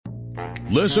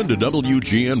Listen to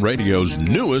WGN Radio's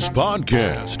newest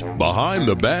podcast, Behind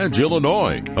the Badge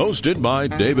Illinois, hosted by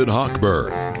David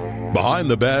Hochberg. Behind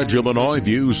the Badge Illinois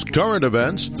views current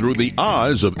events through the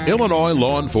eyes of Illinois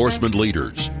law enforcement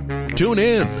leaders. Tune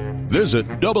in. Visit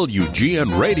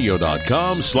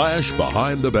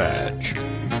WGNRadio.com/Behind the Badge.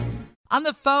 On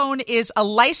the phone is a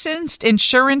licensed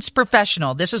insurance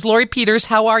professional. This is Lori Peters.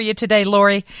 How are you today,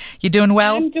 Lori? You doing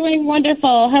well? I'm doing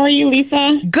wonderful. How are you,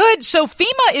 Lisa? Good. So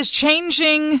FEMA is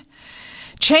changing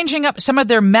up some of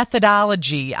their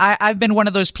methodology. I've been one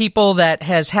of those people that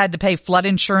has had to pay flood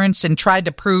insurance and tried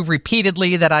to prove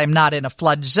repeatedly that I'm not in a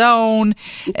flood zone.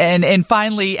 And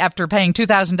finally, after paying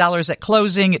 $2,000 at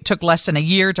closing, it took less than a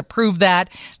year to prove that.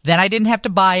 Then I didn't have to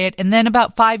buy it. And then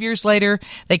about 5 years later,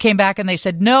 they came back and they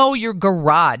said, no, your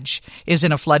garage is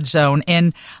in a flood zone.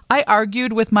 And I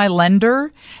argued with my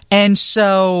lender. And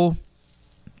so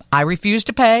I refused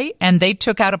to pay, and they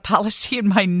took out a policy in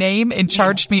my name and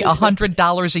charged me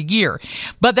 $100 a year.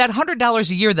 But that $100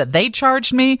 a year that they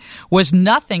charged me was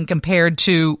nothing compared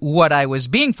to what I was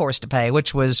being forced to pay,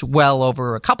 which was well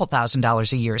over a couple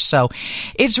 $1,000s a year. So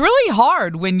it's really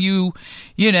hard when you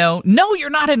know you're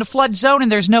not in a flood zone and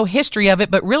there's no history of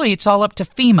it, but really it's all up to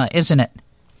FEMA, isn't it?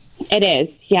 It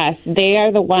is, yes. They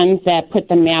are the ones that put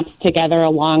the maps together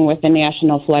along with the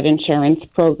National Flood Insurance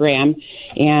Program,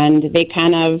 and they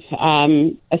kind of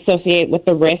associate with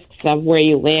the risks of where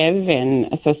you live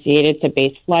and associate it to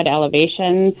base flood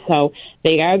elevations. So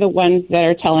they are the ones that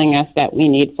are telling us that we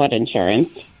need flood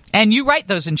insurance. And you write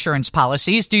those insurance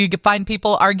policies. Do you find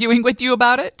people arguing with you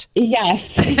about it? Yes.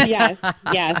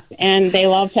 And they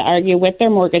love to argue with their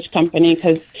mortgage company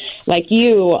because, like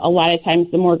you, a lot of times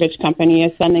the mortgage company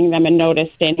is sending them a notice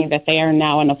stating that they are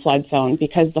now in a flood zone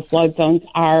because the flood zones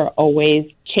are always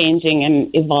changing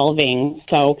and evolving.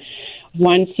 So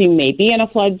once you may be in a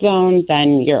flood zone,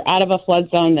 then you're out of a flood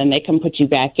zone, then they can put you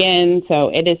back in. So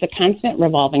it is a constant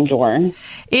revolving door.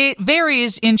 It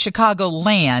varies in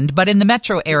Chicagoland, but in the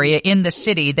metro area, in the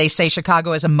city, they say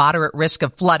Chicago has a moderate risk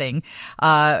of flooding,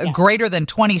 greater than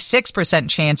 26%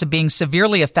 chance of being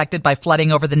severely affected by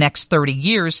flooding over the next 30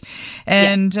 years.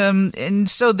 And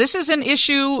so this is an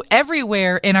issue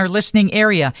everywhere in our listening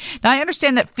area. Now, I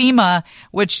understand that FEMA,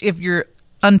 which if you're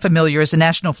unfamiliar, is the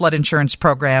National Flood Insurance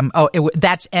Program.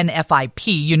 That's NFIP.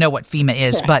 You know what FEMA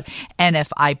is, correct. But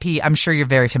NFIP, I'm sure you're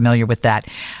very familiar with that.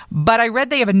 But I read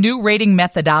they have a new rating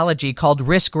methodology called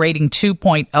Risk Rating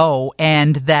 2.0,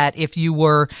 and that if you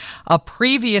were a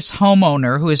previous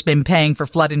homeowner who has been paying for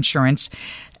flood insurance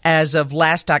as of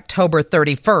last October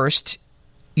 31st,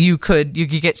 you could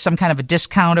get some kind of a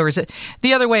discount, or is it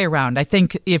the other way around? I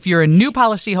think if you're a new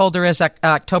policyholder as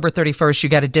October 31st, you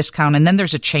got a discount, and then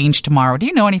there's a change tomorrow. Do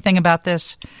you know anything about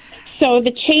this? So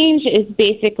the change is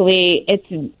basically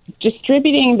it's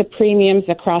distributing the premiums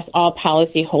across all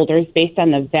policyholders based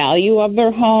on the value of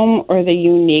their home or the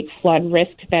unique flood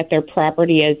risk that their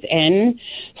property is in.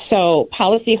 So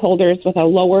policyholders with a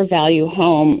lower value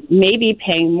home may be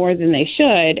paying more than they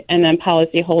should, and then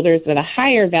policyholders with a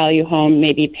higher value home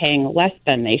may be paying less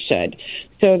than they should.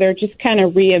 So they're just kind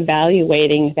of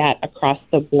reevaluating that across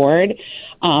the board.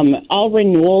 All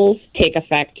renewals take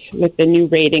effect with the new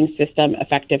rating system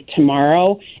effective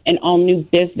tomorrow, and all new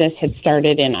business had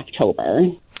started in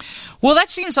October. Well, that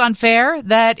seems unfair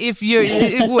that if you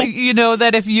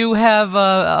that if you have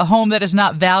a home that is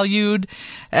not valued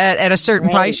at a certain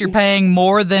price, you're paying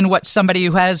more than what somebody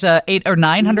who has a $800,000 or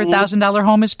 $900,000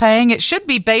 home is paying. It should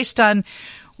be based on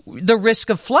the risk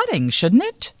of flooding, shouldn't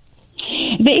it?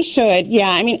 They should, yeah.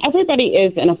 I mean, everybody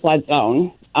is in a flood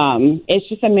zone. It's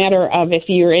just a matter of if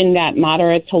you're in that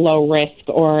moderate to low risk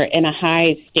or in a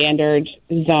high standard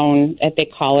zone, as they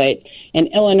call it. In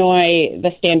Illinois,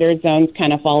 the standard zones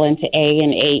kind of fall into A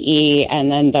and AE, and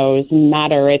then those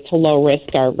moderate to low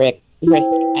risk are risk X.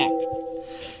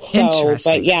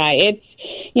 But yeah, it's,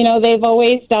 they've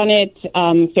always done it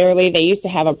fairly. They used to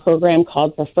have a program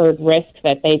called Preferred Risk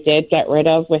that they did get rid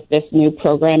of with this new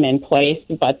program in place,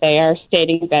 but they are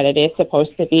stating that it is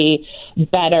supposed to be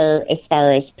better as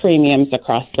far as premiums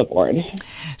across the board.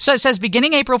 So it says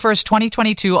beginning April 1st,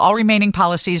 2022, all remaining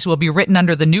policies will be written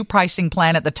under the new pricing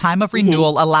plan at the time of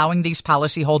renewal, allowing these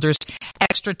policyholders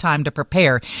extra time to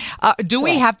prepare. Do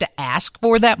we have to ask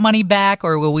for that money back,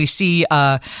 or will we see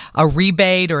a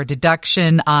rebate or a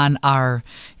deduction on our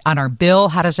bill?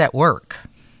 How does that work?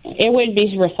 It would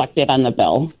be reflected on the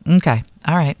bill. Okay.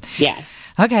 All right. Yeah.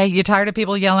 Okay. You tired of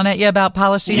people yelling at you about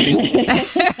policies?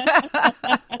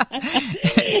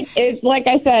 It's like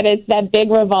I said, it's that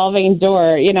big revolving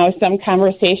door. Some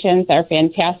conversations are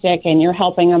fantastic and you're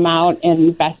helping them out in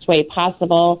the best way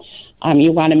possible.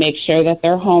 You want to make sure that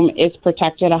their home is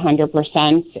protected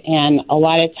 100%. And a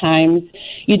lot of times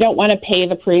you don't want to pay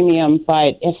the premium,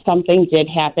 but if something did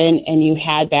happen and you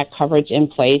had that coverage in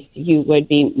place, you would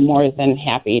be more than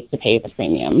happy to pay the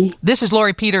premium. This is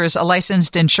Lori Peters, a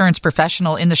licensed insurance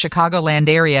professional in the Chicagoland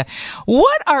area.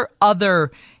 What are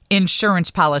other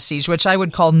insurance policies, which I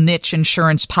would call niche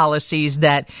insurance policies,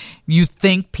 that you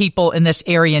think people in this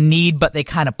area need, but they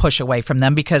kind of push away from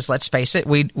them because, let's face it,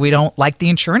 we don't like the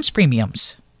insurance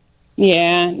premiums?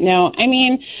 Yeah, no, I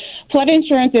mean, flood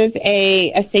insurance is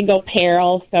a single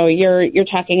peril, so you're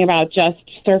talking about just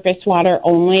surface water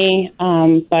only,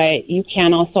 but you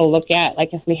can also look at, like,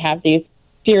 if we have these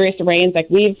serious rains, like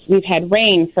we've had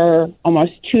rain for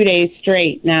almost 2 days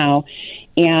straight now.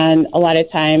 And a lot of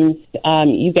times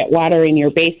you get water in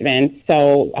your basement.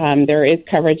 So there is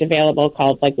coverage available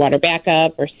called like water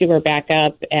backup or sewer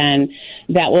backup, and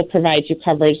that will provide you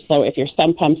coverage. So if your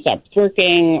sump pump stops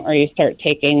working or you start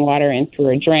taking water in through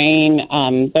a drain,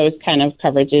 those kind of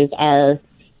coverages are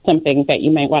something that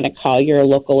you might want to call your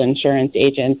local insurance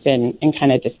agents and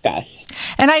kind of discuss.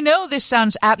 And I know this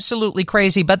sounds absolutely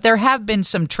crazy, but there have been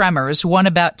some tremors, one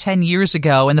about 10 years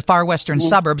ago in the far western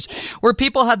suburbs, where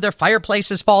people had their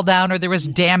fireplaces fall down or there was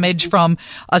damage from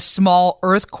a small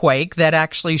earthquake that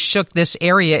actually shook this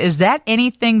area. Is that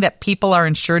anything that people are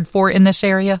insured for in this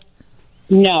area?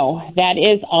 No, that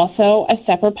is also a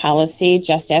separate policy,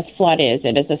 just as flood is.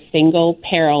 It is a single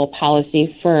peril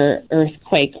policy for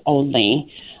earthquake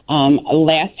only.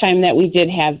 Last time that we did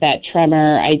have that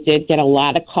tremor, I did get a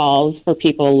lot of calls for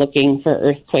people looking for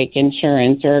earthquake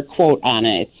insurance or a quote on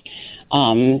it.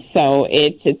 So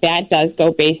that does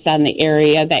go based on the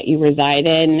area that you reside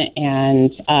in,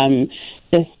 and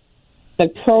the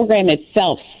program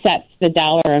itself sets the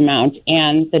dollar amount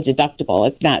and the deductible.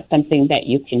 It's not something that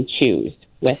you can choose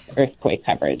with earthquake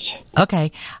coverage.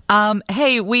 Okay.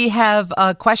 Hey, we have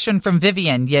a question from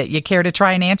Vivian. You care to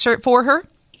try and answer it for her?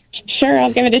 Sure,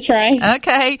 I'll give it a try.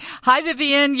 Okay. Hi,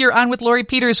 Vivian. You're on with Lori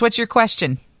Peters. What's your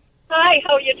question? Hi,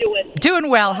 how are you doing? Doing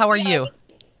well. How are you?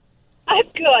 I'm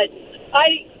good.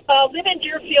 I live in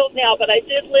Deerfield now, but I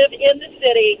did live in the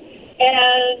city,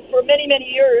 and for many, many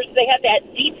years, they had that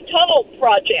deep tunnel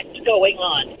project going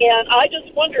on. And I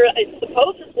just wonder,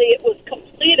 supposedly it was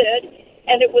completed,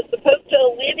 and it was supposed to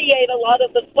alleviate a lot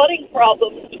of the flooding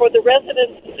problems for the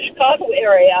residents of the Chicago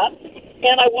area.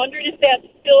 And I wondered if that's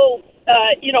still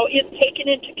is taken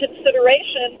into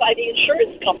consideration by the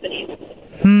insurance companies.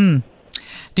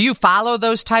 Do you follow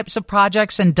those types of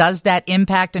projects, and does that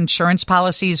impact insurance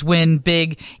policies when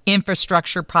big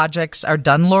infrastructure projects are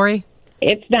done, Lori?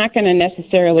 It's not going to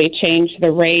necessarily change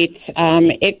the rate.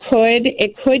 It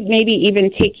could maybe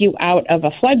even take you out of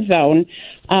a flood zone,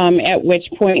 at which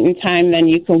point in time then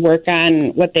you can work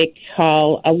on what they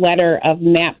call a letter of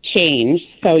map change.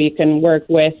 So you can work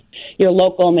with your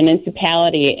local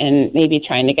municipality and maybe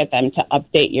trying to get them to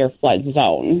update your flood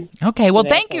zone. Okay, well, so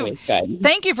thank you.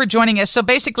 Thank you for joining us. So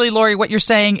basically, Lori, what you're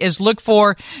saying is look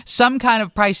for some kind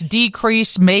of price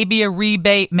decrease, maybe a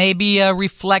rebate, maybe a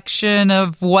reflection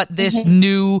of what this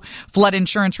new flood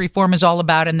insurance reform is all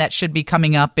about, and that should be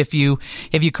coming up if you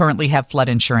currently have flood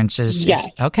insurances. Yes.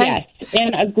 Okay. Yes.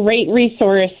 And a great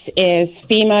resource is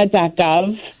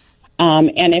FEMA.gov.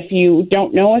 And if you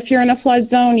don't know if you're in a flood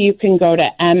zone, you can go to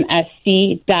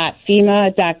msc.fema.gov,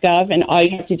 and all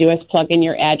you have to do is plug in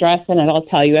your address, and it'll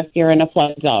tell you if you're in a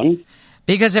flood zone.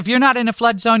 Because if you're not in a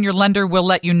flood zone, your lender will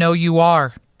let you know you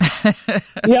are.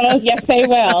 Yes, they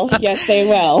will. Yes, they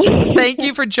will. Thank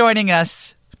you for joining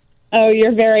us. Oh,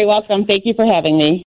 you're very welcome. Thank you for having me.